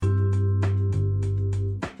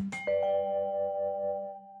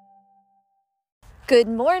Good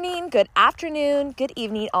morning, good afternoon, good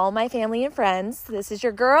evening, all my family and friends. This is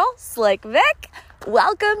your girl, Slick Vic.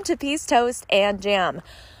 Welcome to Peace, Toast, and Jam.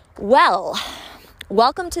 Well,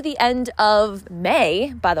 welcome to the end of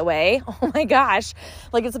May, by the way. Oh my gosh,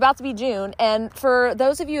 like it's about to be June. And for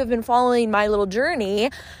those of you who have been following my little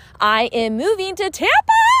journey, I am moving to Tampa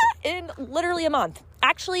in literally a month.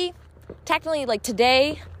 Actually, technically, like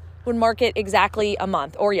today would mark it exactly a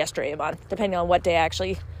month, or yesterday a month, depending on what day I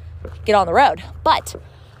actually get on the road. But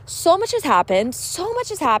so much has happened.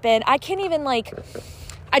 I can't even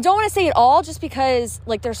I don't want to say it all just because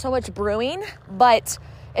there's so much brewing. But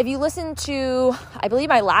if you listen to, I believe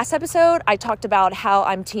my last episode, I talked about how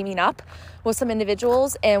I'm teaming up with some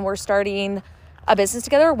individuals and we're starting a business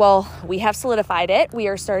together. Well, we have solidified it. We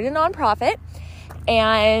are starting a nonprofit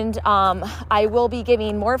and I will be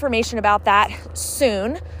giving more information about that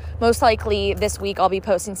soon. Most likely this week I'll be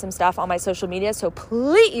posting some stuff on my social media, so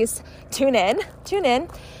please tune in.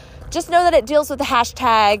 Just know that it deals with the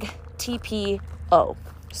hashtag TPO.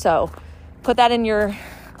 So put that in your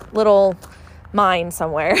little mind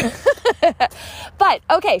somewhere. But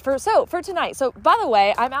okay, for tonight. So by the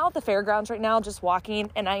way, I'm out at the fairgrounds right now just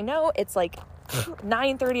walking, and I know it's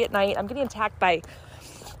 9:30 at night. I'm getting attacked by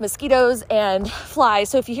mosquitoes and flies.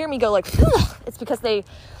 So if you hear me go it's because they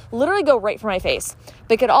literally go right for my face.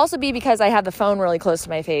 But it could also be because I have the phone really close to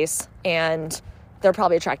my face and they're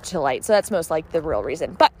probably attracted to light. So that's most like the real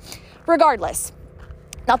reason. But regardless,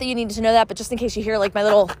 not that you need to know that, but just in case you hear my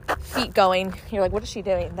little feet going, you're like, what is she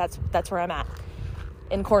doing? That's where I'm at,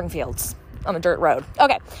 in cornfields on a dirt road.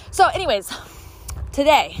 Okay. So anyways,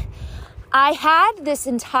 today I had this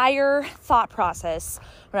entire thought process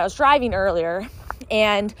when I was driving earlier,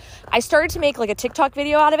 and I started to make a TikTok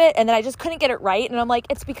video out of it, and then I just couldn't get it right. And I'm like,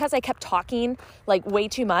 it's because I kept talking way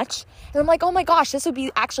too much. And I'm like, oh my gosh, this would be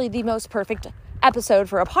actually the most perfect episode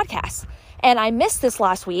for a podcast. And I missed this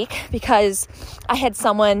last week because I had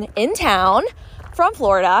someone in town from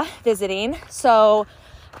Florida visiting. So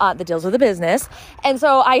that deals with the business. And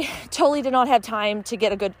so I totally did not have time to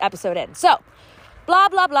get a good episode in. So blah,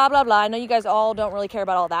 blah, blah, blah, blah. I know you guys all don't really care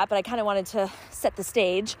about all that, but I kind of wanted to set the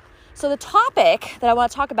stage. So the topic that I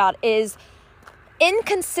want to talk about is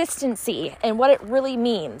inconsistency and what it really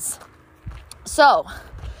means. So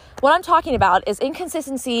what I'm talking about is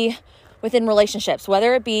inconsistency within relationships,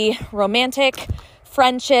 whether it be romantic,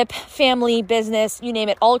 friendship, family, business, you name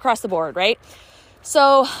it, all across the board, right?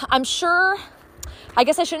 So I'm sure, I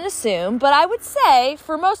guess I shouldn't assume, but I would say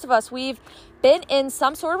for most of us, we've been in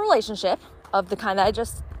some sort of relationship of the kind that I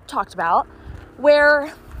just talked about,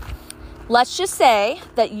 where let's just say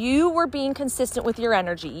that you were being consistent with your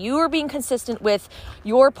energy. You were being consistent with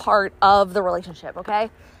your part of the relationship, okay?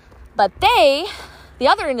 But the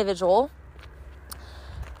other individual,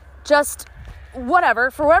 just for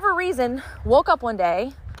whatever reason, woke up one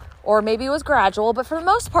day, or maybe it was gradual, but for the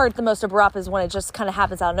most part, the most abrupt is when it just kind of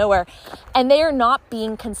happens out of nowhere, and they are not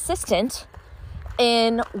being consistent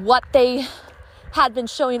in what they had been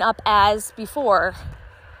showing up as before,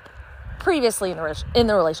 previously in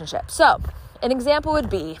the relationship. So an example would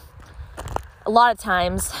be a lot of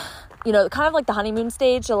times, kind of like the honeymoon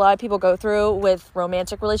stage a lot of people go through with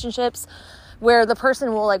romantic relationships, where the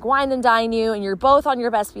person will wine and dine you and you're both on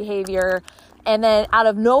your best behavior. And then out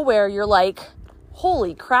of nowhere, you're like,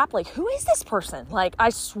 holy crap, who is this person?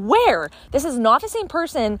 I swear this is not the same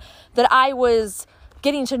person that I was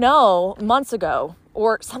getting to know months ago,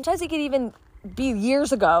 or sometimes it could even be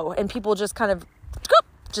years ago, and people just kind of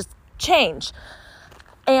just change.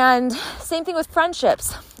 And same thing with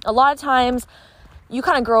friendships. A lot of times you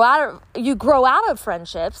kind of grow out of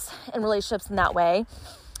friendships and relationships in that way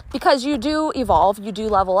because you do evolve, you do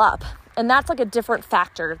level up. And that's a different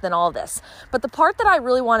factor than all of this. But the part that I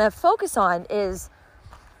really want to focus on is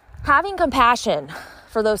having compassion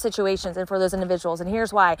for those situations and for those individuals. And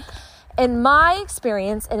here's why. In my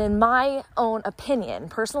experience and in my own opinion,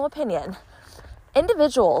 personal opinion,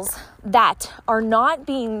 individuals that are not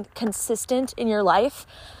being consistent in your life,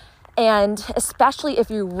 and especially if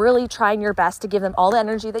you're really trying your best to give them all the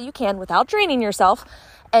energy that you can without draining yourself,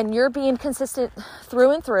 and you're being consistent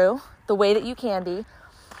through and through the way that you can be,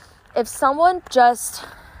 if someone just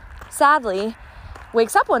sadly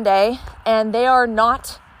wakes up one day and they are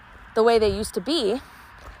not the way they used to be,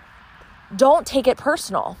 don't take it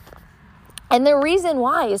personal. And the reason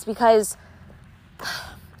why is because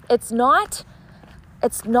it's not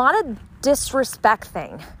a disrespect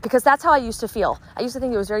thing, because that's how I used to feel. I used to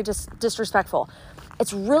think it was very disrespectful.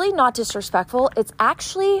 It's really not disrespectful. It's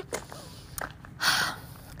actually,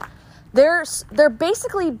 they're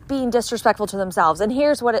basically being disrespectful to themselves. And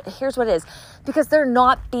here's what it is. Because they're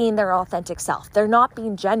not being their authentic self. They're not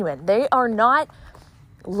being genuine. They are not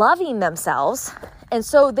loving themselves. And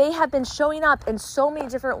so they have been showing up in so many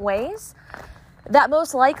different ways that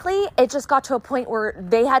most likely it just got to a point where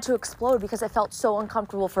they had to explode because it felt so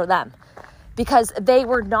uncomfortable for them, because they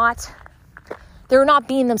were not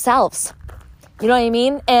being themselves. You know what I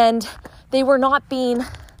mean? And they were not being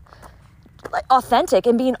like authentic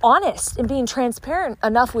and being honest and being transparent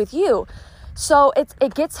enough with you. So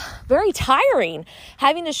it gets very tiring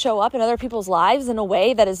having to show up in other people's lives in a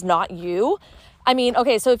way that is not you. I mean,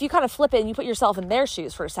 okay, so if you kind of flip it and you put yourself in their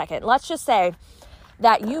shoes for a second, let's just say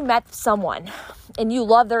that you met someone and you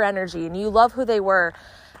love their energy and you love who they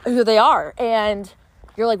are. And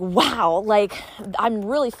you're like, wow, like I'm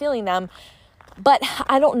really feeling them, but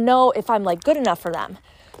I don't know if I'm like good enough for them.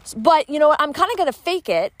 But you know what, I'm kind of going to fake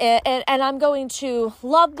it and I'm going to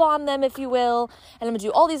love bomb them, if you will. And I'm going to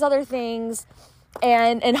do all these other things.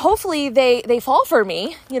 And hopefully they fall for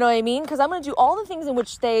me, you know what I mean? Because I'm going to do all the things in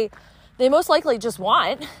which they most likely just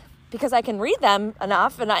want, because I can read them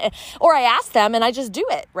enough or I ask them and I just do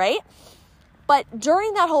it, right? But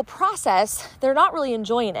during that whole process, they're not really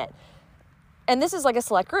enjoying it. And this is like a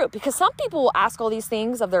select group, because some people will ask all these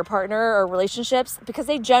things of their partner or relationships because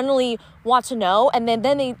they generally want to know. And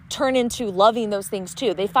then they turn into loving those things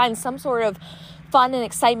too. They find some sort of fun and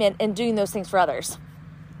excitement in doing those things for others.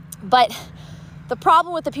 But the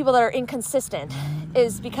problem with the people that are inconsistent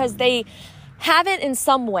is because they haven't in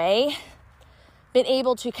some way been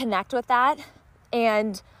able to connect with that,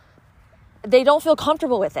 and they don't feel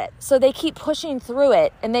comfortable with it. So they keep pushing through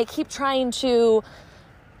it and they keep trying to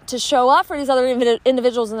show up for these other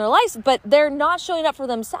individuals in their lives, but they're not showing up for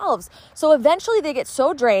themselves. So eventually they get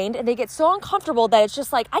so drained and they get so uncomfortable that it's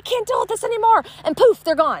just like, I can't deal with this anymore. And poof,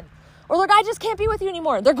 they're gone. Or like, I just can't be with you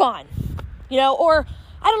anymore. They're gone. You know, or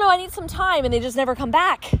I don't know, I need some time, and they just never come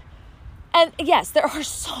back. And yes, there are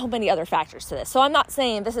so many other factors to this. So I'm not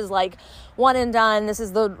saying this is like one and done. This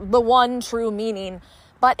is the one true meaning,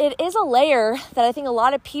 but it is a layer that I think a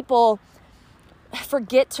lot of people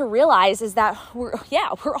forget to realize, is that we're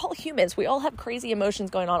all humans. We all have crazy emotions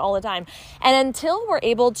going on all the time. And until we're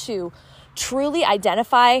able to truly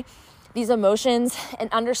identify these emotions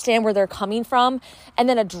and understand where they're coming from, and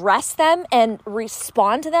then address them and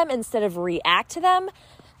respond to them instead of react to them,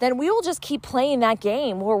 then we will just keep playing that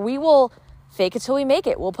game where we will fake it till we make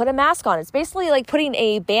it. We'll put a mask on. It's basically like putting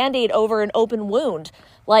a Band-Aid over an open wound.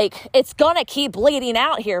 Like, it's gonna keep bleeding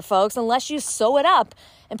out here, folks, unless you sew it up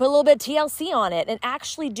and put a little bit of TLC on it and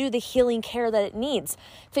actually do the healing care that it needs,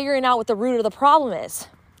 figuring out what the root of the problem is.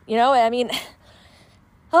 You know, I mean,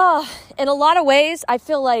 in a lot of ways, I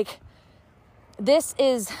feel like this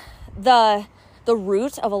is the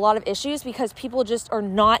root of a lot of issues, because people just are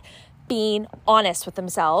not being honest with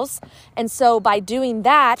themselves. And so by doing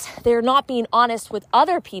that, they're not being honest with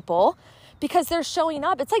other people, because they're showing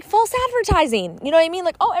up. It's like false advertising. You know what I mean?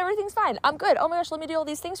 Like, oh, everything's fine. I'm good. Oh my gosh, let me do all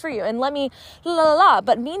these things for you. And let me la la la.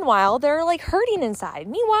 But meanwhile, they're like hurting inside.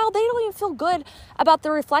 Meanwhile, they don't even feel good about the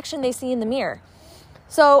reflection they see in the mirror.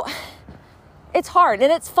 So it's hard.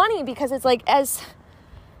 And it's funny because it's like, as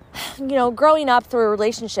you know, growing up through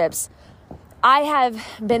relationships, I have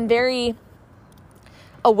been very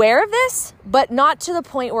aware of this, but not to the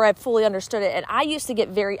point where I fully understood it. And I used to get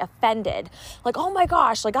very offended. Like, oh my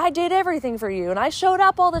gosh, like I did everything for you and I showed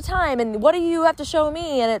up all the time, and what do you have to show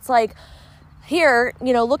me? And it's like, here,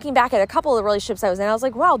 you know, looking back at a couple of the relationships I was in, I was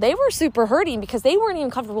like, wow, they were super hurting because they weren't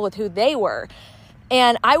even comfortable with who they were.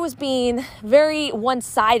 And I was being very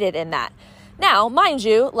one-sided in that. Now, mind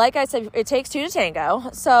you, like I said, it takes two to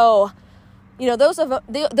tango. So, you know,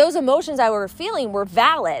 those emotions I were feeling were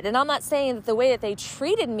valid. And I'm not saying that the way that they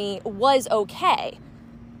treated me was okay.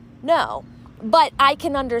 No. But I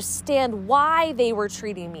can understand why they were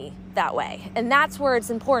treating me that way. And that's where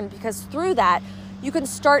it's important, because through that, you can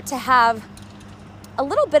start to have a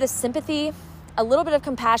little bit of sympathy, a little bit of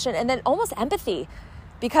compassion, and then almost empathy.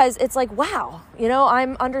 Because it's like, wow, you know,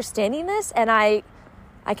 I'm understanding this, and I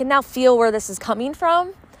can now feel where this is coming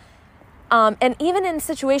from. And even in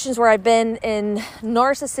situations where I've been in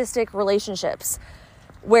narcissistic relationships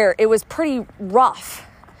where it was pretty rough,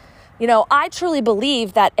 you know, I truly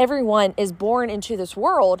believe that everyone is born into this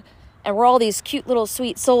world and we're all these cute little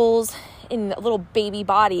sweet souls in a little baby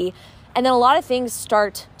body. And then a lot of things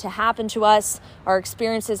start to happen to us. Our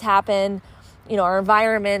experiences happen, you know, our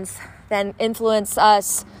environments then influence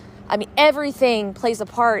us. I mean, everything plays a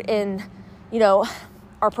part in, you know,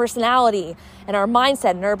 our personality and our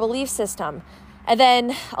mindset and our belief system. And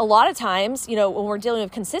then a lot of times, you know, when we're dealing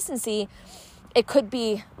with consistency, it could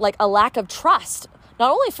be like a lack of trust,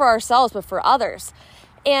 not only for ourselves, but for others.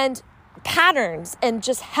 And patterns and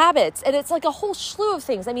just habits. And it's like a whole slew of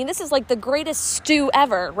things. I mean, this is like the greatest stew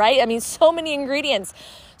ever, right? I mean, so many ingredients.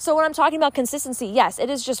 So when I'm talking about consistency, yes, it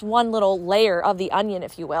is just one little layer of the onion,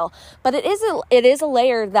 if you will. But it is a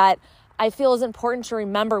layer that I feel is important to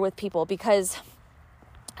remember with people, because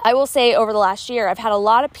I will say over the last year, I've had a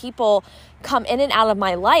lot of people come in and out of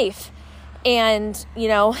my life. And, you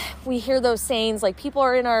know, we hear those sayings like people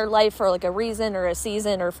are in our life for like a reason or a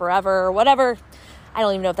season or forever or whatever. I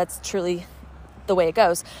don't even know if that's truly the way it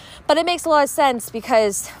goes. But it makes a lot of sense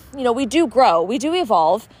because, you know, we do grow. We do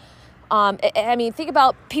evolve. I mean, think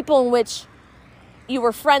about people in which you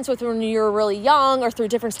were friends with when you were really young or through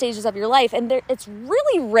different stages of your life. And it's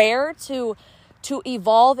really rare to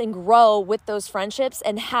evolve and grow with those friendships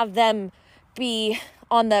and have them be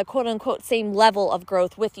on the quote unquote same level of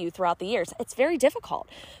growth with you throughout the years. It's very difficult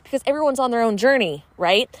because everyone's on their own journey,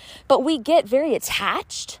 right? But we get very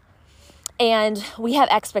attached and we have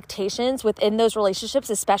expectations within those relationships,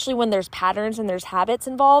 especially when there's patterns and there's habits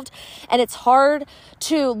involved. And it's hard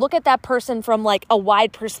to look at that person from like a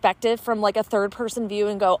wide perspective, from like a third person view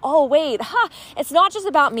and go, oh, wait, it's not just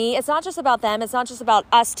about me. It's not just about them. It's not just about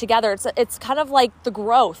us together. It's kind of like the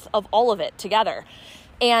growth of all of it together.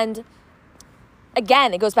 And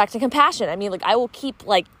again, it goes back to compassion. I mean, like I will keep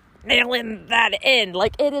like nailing that in.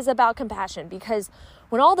 Like it is about compassion, because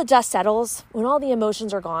when all the dust settles, when all the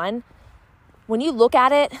emotions are gone, when you look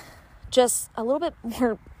at it just a little bit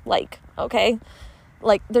more like, okay,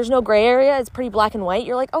 like there's no gray area. It's pretty black and white.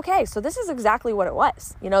 You're like, okay, so this is exactly what it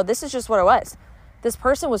was. You know, this is just what it was. This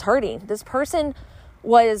person was hurting. This person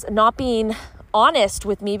was not being honest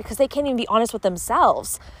with me because they can't even be honest with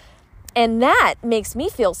themselves. And that makes me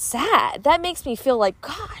feel sad. That makes me feel like,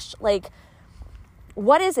 gosh, like,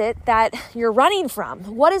 what is it that you're running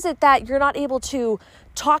from? What is it that you're not able to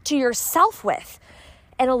talk to yourself with?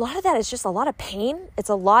 And a lot of that is just a lot of pain. It's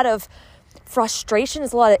a lot of frustration.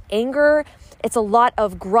 It's a lot of anger. It's a lot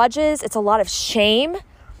of grudges. It's a lot of shame.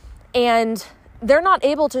 And they're not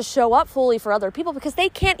able to show up fully for other people because they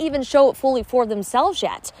can't even show up fully for themselves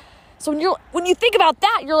yet. So when you think about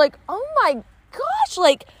that, you're like, oh my gosh,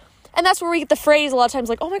 like, and that's where we get the phrase a lot of times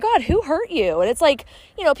like, oh my God, who hurt you? And it's like,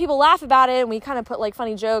 you know, people laugh about it and we kind of put like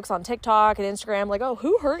funny jokes on TikTok and Instagram, like, oh,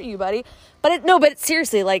 who hurt you, buddy? But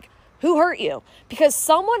seriously, like, who hurt you? Because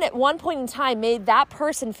someone at one point in time made that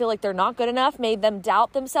person feel like they're not good enough, made them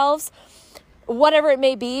doubt themselves, whatever it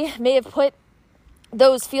may be, may have put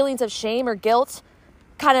those feelings of shame or guilt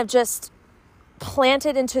kind of just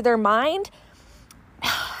planted into their mind.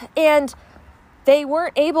 And they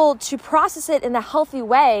weren't able to process it in a healthy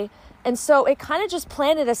way. And so it kind of just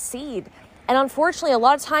planted a seed. And unfortunately, a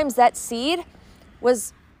lot of times that seed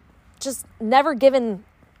was just never given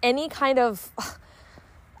any kind of,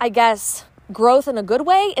 I guess, growth in a good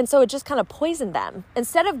way. And so it just kind of poisoned them.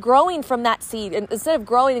 Instead of growing from that seed, and instead of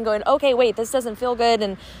growing and going, okay, wait, this doesn't feel good,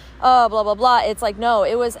 and blah, blah, blah. It's like, no,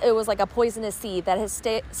 it was like a poisonous seed that has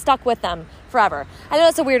stuck with them forever. I know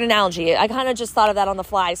that's a weird analogy. I kind of just thought of that on the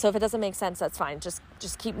fly. So if it doesn't make sense, that's fine. Just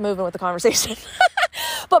keep moving with the conversation.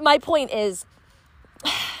 But my point is,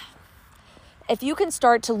 if you can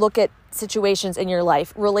start to look at situations in your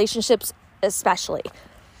life, relationships especially,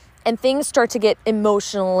 and things start to get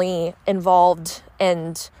emotionally involved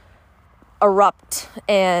and erupt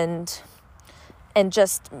and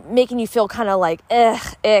just making you feel kind of like,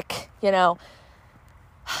 ick, you know,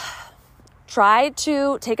 try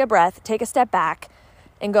to take a breath, take a step back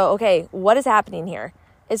and go, okay, what is happening here?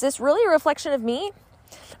 Is this really a reflection of me?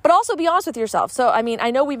 But also be honest with yourself. So, I mean, I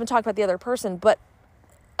know we've been talking about the other person, but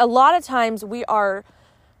a lot of times we're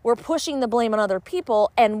pushing the blame on other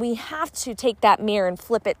people, and we have to take that mirror and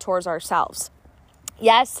flip it towards ourselves.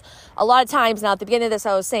 Yes, a lot of times, now at the beginning of this,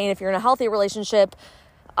 I was saying if you're in a healthy relationship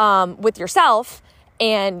with yourself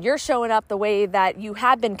and you're showing up the way that you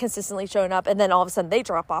have been consistently showing up, and then all of a sudden they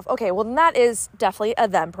drop off, okay, well, then that is definitely a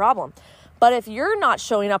them problem. But if you're not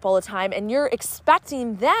showing up all the time and you're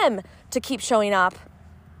expecting them to keep showing up,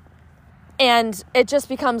 and it just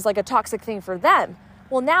becomes like a toxic thing for them,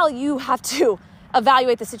 well, now you have to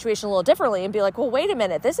evaluate the situation a little differently and be like, well, wait a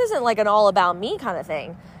minute, this isn't like an all about me kind of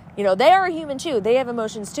thing. You know, they are a human too. They have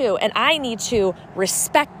emotions too. And I need to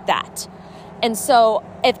respect that. And so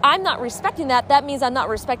if I'm not respecting that, that means I'm not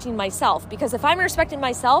respecting myself. Because if I'm respecting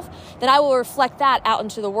myself, then I will reflect that out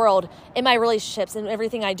into the world in my relationships and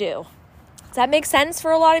everything I do. Does that make sense for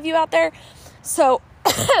a lot of you out there? So,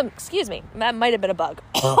 excuse me, that might have been a bug.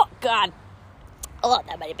 Oh, God. Oh,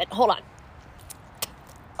 that might have been, hold on.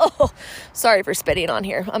 Oh, sorry for spitting on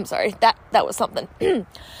here. I'm sorry. That was something.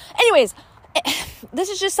 Anyways, this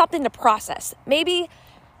is just something to process. Maybe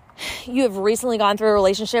you have recently gone through a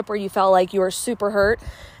relationship where you felt like you were super hurt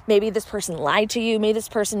Maybe this person lied to you. Maybe this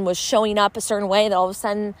person was showing up a certain way that all of a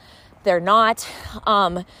sudden they're not.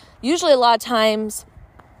 Usually a lot of times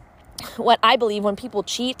what I believe when people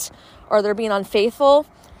cheat or they're being unfaithful,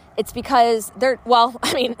 it's because they're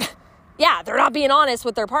not being honest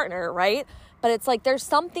with their partner, right? But it's like there's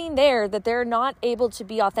something there that they're not able to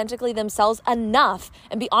be authentically themselves enough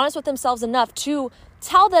and be honest with themselves enough to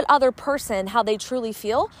tell that other person how they truly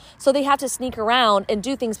feel. So they have to sneak around and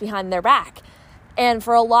do things behind their back. And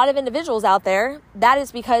for a lot of individuals out there, that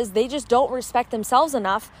is because they just don't respect themselves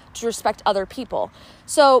enough to respect other people.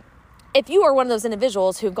 So if you are one of those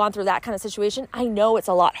individuals who've gone through that kind of situation, I know it's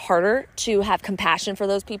a lot harder to have compassion for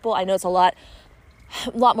those people. I know it's a lot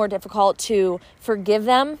more difficult to forgive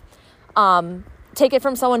them. Take it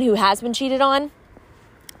from someone who has been cheated on.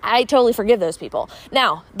 I totally forgive those people.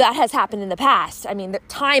 Now, that has happened in the past. I mean, the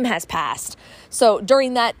time has passed. So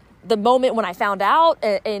during the moment when I found out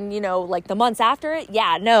and, like the months after it,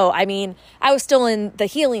 I was still in the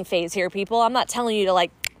healing phase here, people. I'm not telling you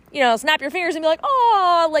to snap your fingers and be like,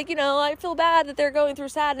 oh, I feel bad that they're going through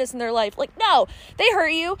sadness in their life. Like, no, they hurt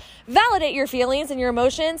you. Validate your feelings and your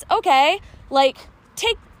emotions. Okay.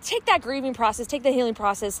 Take that grieving process, take the healing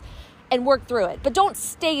process and work through it. But don't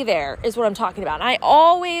stay there is what I'm talking about. And I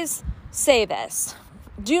always say this.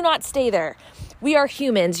 Do not stay there. We are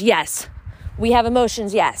humans. Yes. We have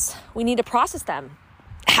emotions. Yes. We need to process them.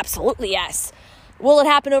 Absolutely. Yes. Will it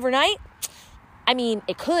happen overnight? I mean,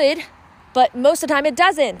 it could, but most of the time it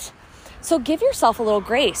doesn't. So give yourself a little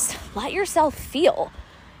grace. Let yourself feel.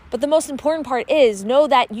 But the most important part is know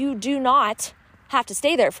that you do not have to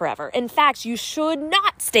stay there forever. In fact, you should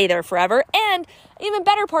not stay there forever. And even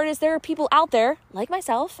better part is there are people out there like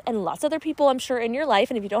myself and lots of other people I'm sure in your life.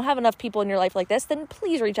 And if you don't have enough people in your life like this, then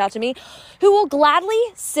please reach out to me who will gladly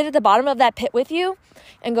sit at the bottom of that pit with you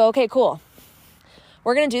and go, okay, cool.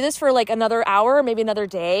 We're going to do this for another hour, maybe another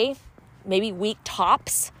day, maybe week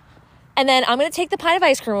tops. And then I'm going to take the pint of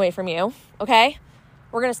ice cream away from you. Okay.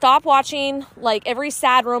 We're going to stop watching every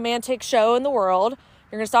sad romantic show in the world.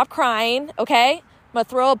 You're going to stop crying, okay? I'm going to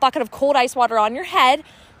throw a bucket of cold ice water on your head,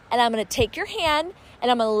 and I'm going to take your hand,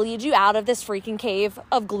 and I'm going to lead you out of this freaking cave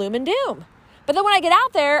of gloom and doom. But then when I get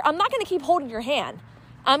out there, I'm not going to keep holding your hand.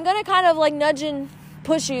 I'm going to kind of nudge and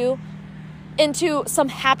push you into some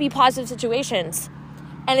happy, positive situations.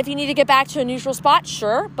 And if you need to get back to a neutral spot,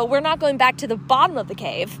 sure, but we're not going back to the bottom of the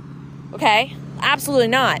cave, okay? Absolutely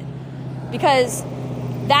not, because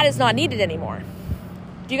that is not needed anymore.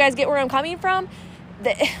 Do you guys get where I'm coming from?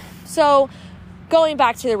 So going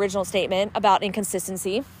back to the original statement about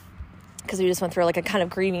inconsistency, because we just went through a kind of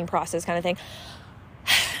grieving process kind of thing.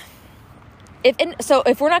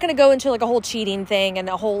 If we're not going to go into a whole cheating thing and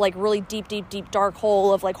a whole really deep dark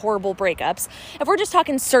hole of horrible breakups, if we're just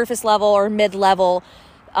talking surface level or mid-level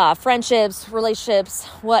friendships, relationships,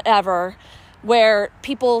 whatever, where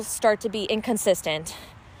people start to be inconsistent,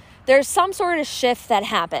 there's some sort of shift that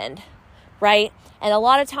happened, right? And a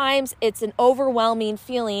lot of times it's an overwhelming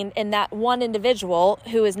feeling in that one individual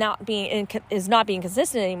who is not being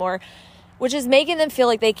consistent anymore, which is making them feel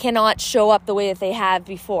like they cannot show up the way that they have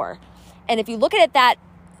before. And if you look at it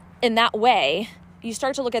in that way, you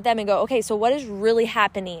start to look at them and go, okay, so what is really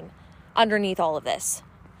happening underneath all of this?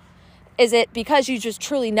 Is it because you just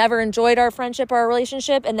truly never enjoyed our friendship or our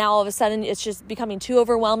relationship and now all of a sudden it's just becoming too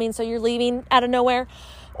overwhelming so you're leaving out of nowhere?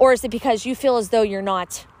 Or is it because you feel as though you're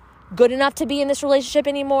not good enough to be in this relationship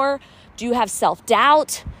anymore? Do you have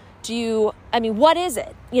self-doubt? What is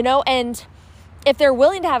it? And if they're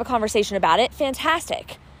willing to have a conversation about it,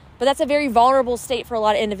 fantastic. But that's a very vulnerable state for a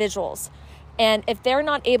lot of individuals. And if they're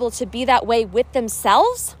not able to be that way with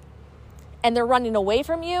themselves and they're running away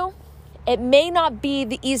from you, it may not be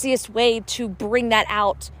the easiest way to bring that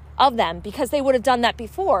out of them because they would have done that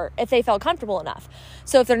before if they felt comfortable enough.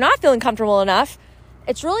 So if they're not feeling comfortable enough,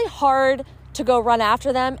 it's really hard to go run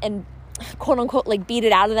after them and quote unquote beat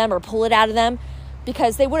it out of them or pull it out of them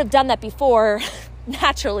because they would have done that before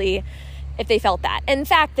naturally if they felt that. And in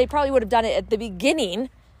fact, they probably would have done it at the beginning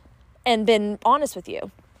and been honest with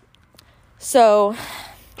you. So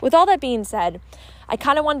with all that being said, I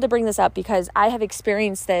kind of wanted to bring this up because I have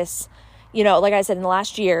experienced this, like I said, in the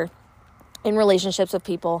last year in relationships with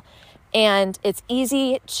people. And it's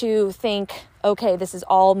easy to think, okay, this is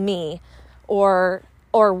all me, or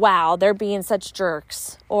wow, they're being such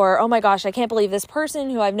jerks, or oh my gosh, I can't believe this person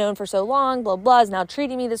who I've known for so long, blah, blah, is now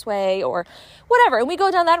treating me this way, or whatever. And we go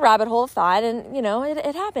down that rabbit hole of thought and,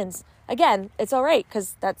 it happens. Again, it's all right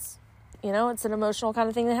because that's, it's an emotional kind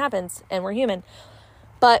of thing that happens and we're human.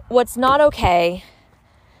 But what's not okay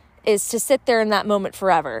is to sit there in that moment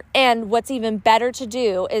forever. And what's even better to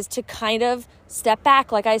do is to kind of step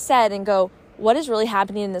back, like I said, and go, what is really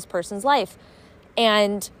happening in this person's life.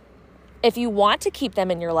 And if you want to keep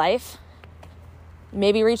them in your life,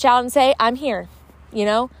 maybe reach out and say, I'm here,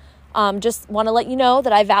 just want to let you know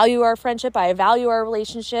that I value our friendship. I value our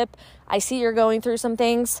relationship. I see you're going through some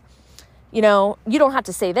things. You don't have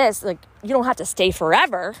to say this, like, you don't have to stay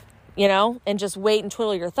forever, and just wait and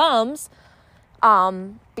twiddle your thumbs,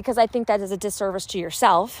 because I think that is a disservice to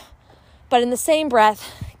yourself. But in the same breath,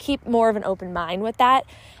 keep more of an open mind with that.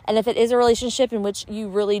 And if it is a relationship in which you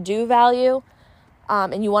really do value,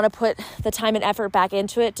 and you want to put the time and effort back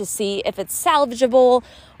into it to see if it's salvageable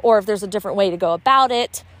or if there's a different way to go about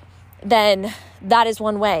it, then that is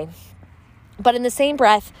one way. But in the same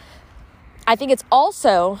breath, I think it's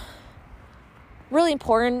also really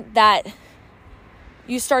important that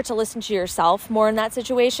you start to listen to yourself more in that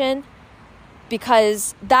situation,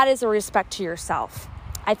 because that is a respect to yourself.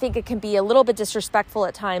 I think it can be a little bit disrespectful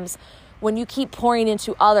at times when you keep pouring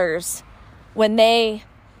into others when they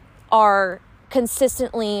are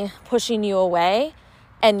consistently pushing you away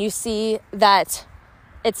and you see that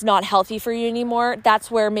it's not healthy for you anymore.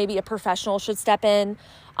 That's where maybe a professional should step in.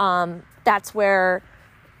 That's where,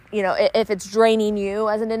 if it's draining you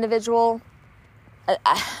as an individual,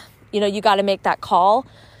 you got to make that call.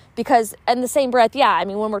 Because in the same breath, when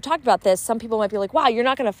we're talking about this, some people might be like, wow, you're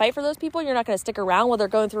not going to fight for those people? You're not going to stick around while they're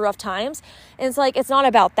going through rough times? And it's like, it's not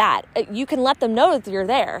about that. You can let them know that you're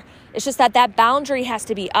there. It's just that boundary has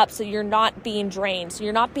to be up so you're not being drained. So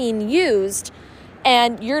you're not being used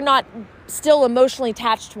and you're not still emotionally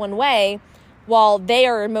attached one way while they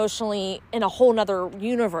are emotionally in a whole nother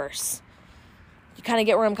universe. You kind of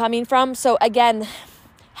get where I'm coming from? So again,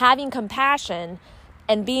 having compassion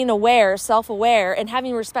and being aware, self-aware, and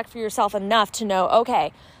having respect for yourself enough to know,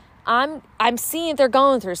 okay, I'm seeing they're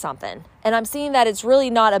going through something, and I'm seeing that it's really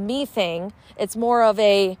not a me thing. It's more of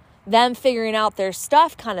a them figuring out their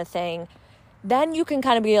stuff kind of thing. Then you can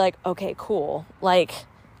kind of be like, okay, cool. Like,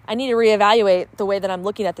 I need to reevaluate the way that I'm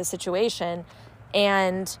looking at this situation,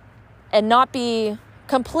 and not be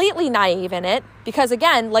completely naive in it, because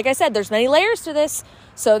again, like I said, there's many layers to this.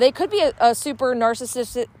 So they could be a super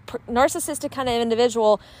narcissistic kind of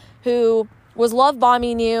individual who was love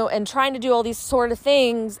bombing you and trying to do all these sort of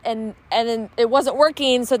things, and then it wasn't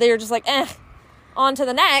working. So they were just like, on to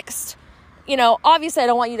the next. Obviously I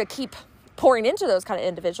don't want you to keep pouring into those kind of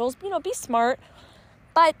individuals. Be smart.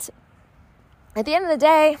 But at the end of the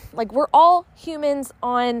day, like, we're all humans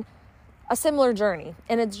on a similar journey.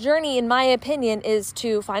 And its journey, in my opinion, is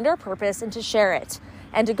to find our purpose and to share it,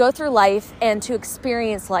 and to go through life and to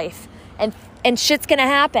experience life. And shit's going to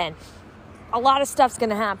happen. A lot of stuff's going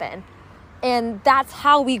to happen. And that's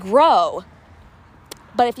how we grow.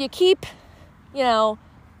 But if you keep,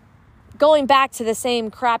 going back to the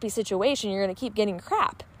same crappy situation, you're going to keep getting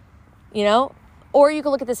crap, Or you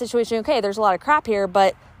can look at the situation, okay, there's a lot of crap here,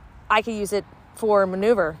 but I could use it for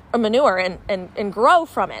manure and grow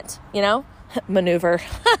from it, Maneuver.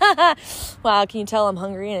 Wow, can you tell I'm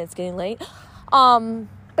hungry and it's getting late?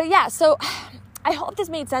 But yeah, so I hope this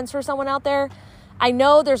made sense for someone out there. I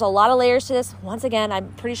know there's a lot of layers to this. Once again, I'm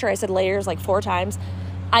pretty sure I said layers like 4 times.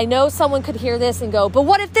 I know someone could hear this and go, but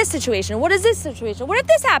what if this situation? What is this situation? What if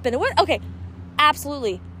this happened? Okay,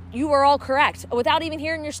 absolutely. You are all correct. Without even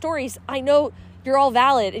hearing your stories, I know you're all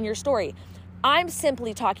valid in your story. I'm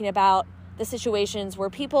simply talking about the situations where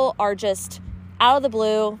people are just out of the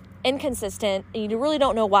blue, inconsistent, and you really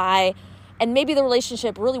don't know why. And maybe the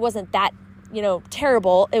relationship really wasn't that,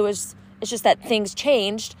 terrible. It's just that things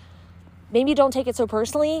changed. Maybe don't take it so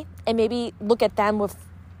personally, and maybe look at them with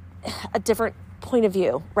a different point of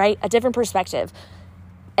view, right? A different perspective.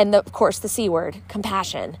 And of course, the C word,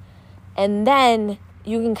 compassion. And then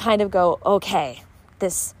you can kind of go, okay,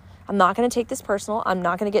 I'm not going to take this personal. I'm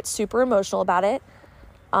not going to get super emotional about it.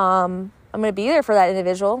 I'm going to be there for that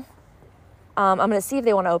individual. I'm going to see if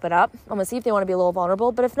they want to open up. I'm going to see if they want to be a little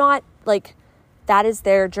vulnerable. But if not, like, that is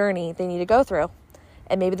their journey they need to go through.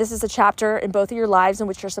 And maybe this is a chapter in both of your lives in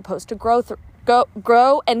which you're supposed to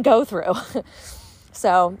grow and go through.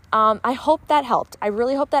 So I hope that helped. I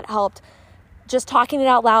really hope that helped. Just talking it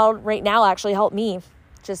out loud right now actually helped me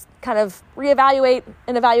just kind of reevaluate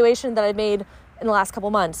an evaluation that I made in the last couple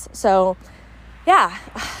months. So yeah,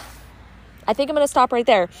 I think I'm going to stop right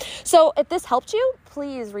there. So if this helped you,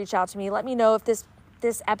 please reach out to me. Let me know if this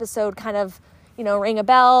episode kind of, rang a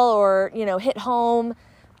bell or, hit home.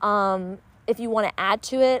 If you want to add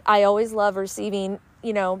to it, I always love receiving,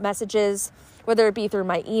 messages, whether it be through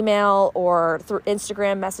my email or through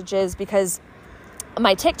Instagram messages, because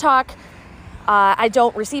my TikTok, I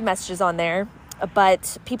don't receive messages on there,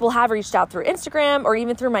 but people have reached out through Instagram or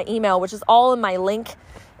even through my email, which is all in my link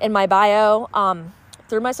in my bio.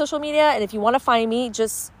 through my social media. And if you want to find me,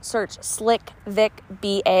 just search Slick Vic,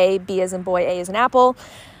 B-A, B as in boy, A as in apple.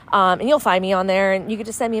 And you'll find me on there, and you can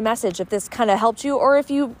just send me a message if this kind of helped you, or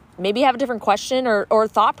if you maybe have a different question or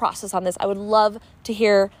thought process on this. I would love to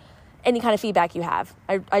hear any kind of feedback you have.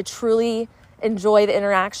 I truly enjoy the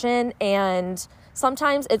interaction, and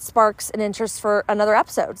sometimes it sparks an interest for another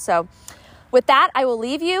episode. So with that, I will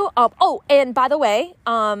leave you. And by the way,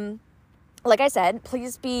 like I said,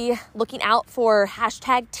 please be looking out for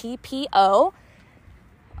hashtag TPO.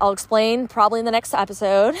 I'll explain probably in the next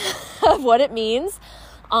episode of what it means.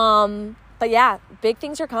 But yeah, big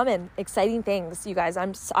things are coming, exciting things, you guys.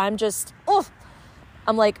 I'm just,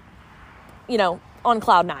 I'm like, on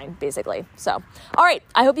cloud 9, basically. So, all right.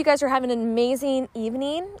 I hope you guys are having an amazing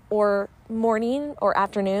evening or morning or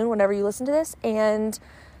afternoon, whenever you listen to this. And,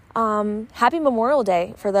 happy Memorial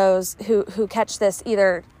Day for those who catch this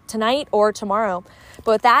either tonight or tomorrow.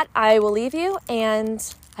 But with that, I will leave you, and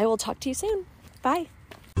I will talk to you soon. Bye.